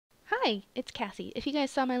Hi, it's Cassie. If you guys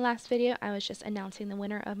saw my last video, I was just announcing the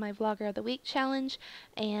winner of my Vlogger of the Week challenge,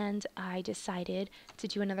 and I decided to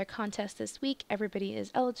do another contest this week. Everybody is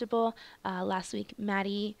eligible. Last week,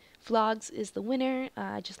 Maddie Vlogs is the winner.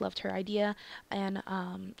 I just loved her idea, and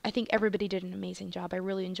I think everybody did an amazing job. I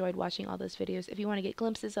really enjoyed watching all those videos. If you want to get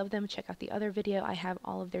glimpses of them, check out the other video. I have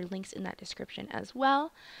all of their links in that description as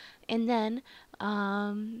well. And then,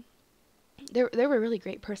 there were really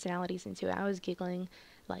great personalities into it. I was giggling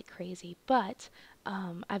like crazy, but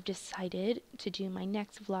I've decided to do my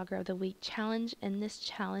next Vlogger of the Week challenge, and this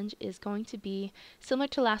challenge is going to be similar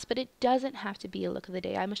to last, but it doesn't have to be a look of the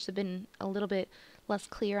day. I must have been a little bit less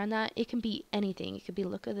clear on that. It can be anything. It could be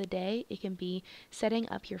look of the day. It can be setting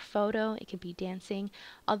up your photo. It can be dancing.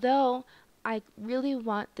 Although I really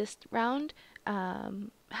want this round,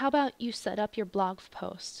 how about you set up your blog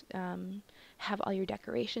post? Have all your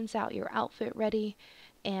decorations out, your outfit ready,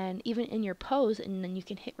 and even in your pose, and then you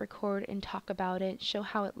can hit record and talk about it, show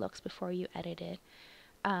how it looks before you edit it.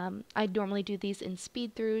 I normally do these in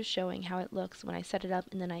speed throughs, showing how it looks when I set it up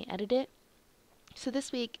and then I edit it. So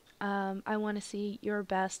this week, I want to see your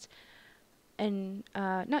best, and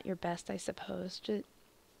not your best, I suppose,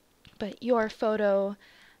 but your photo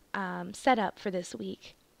setup for this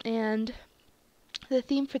week. And the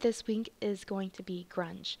theme for this week is going to be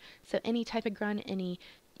grunge. So any type of grunge, any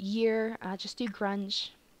year, just do grunge.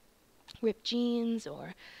 Ripped jeans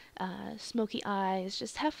or smoky eyes.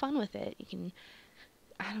 Just have fun with it. You can,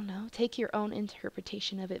 I don't know, take your own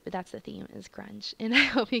interpretation of it, but that's the theme, is grunge. And I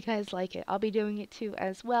hope you guys like it. I'll be doing it too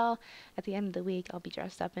as well. At the end of the week, I'll be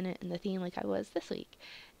dressed up in it in the theme like I was this week.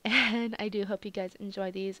 And I do hope you guys enjoy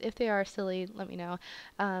these. If they are silly, let me know.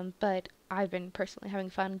 But I've been personally having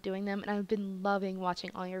fun doing them, and I've been loving watching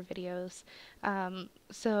all your videos.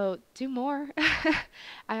 So do more.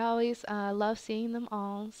 I always love seeing them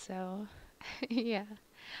all, so yeah.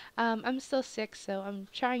 I'm still sick, so I'm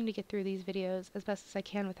trying to get through these videos as best as I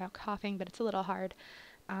can without coughing, but it's a little hard.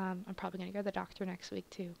 I'm probably going to go to the doctor next week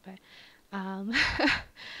too, but um,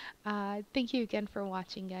 thank you again for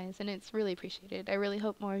watching, guys, and it's really appreciated. I really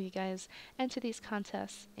hope more of you guys enter these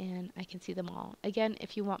contests and I can see them all. Again,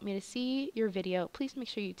 if you want me to see your video, please make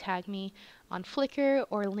sure you tag me on Flickr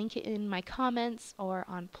or link it in my comments or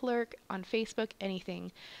on Plurk, on Facebook,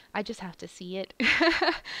 anything. I just have to see it.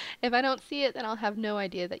 If I don't see it, then I'll have no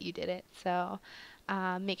idea that you did it. So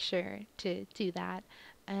make sure to do that.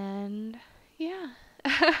 And yeah.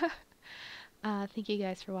 Thank you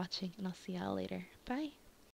guys for watching, and I'll see y'all later. Bye.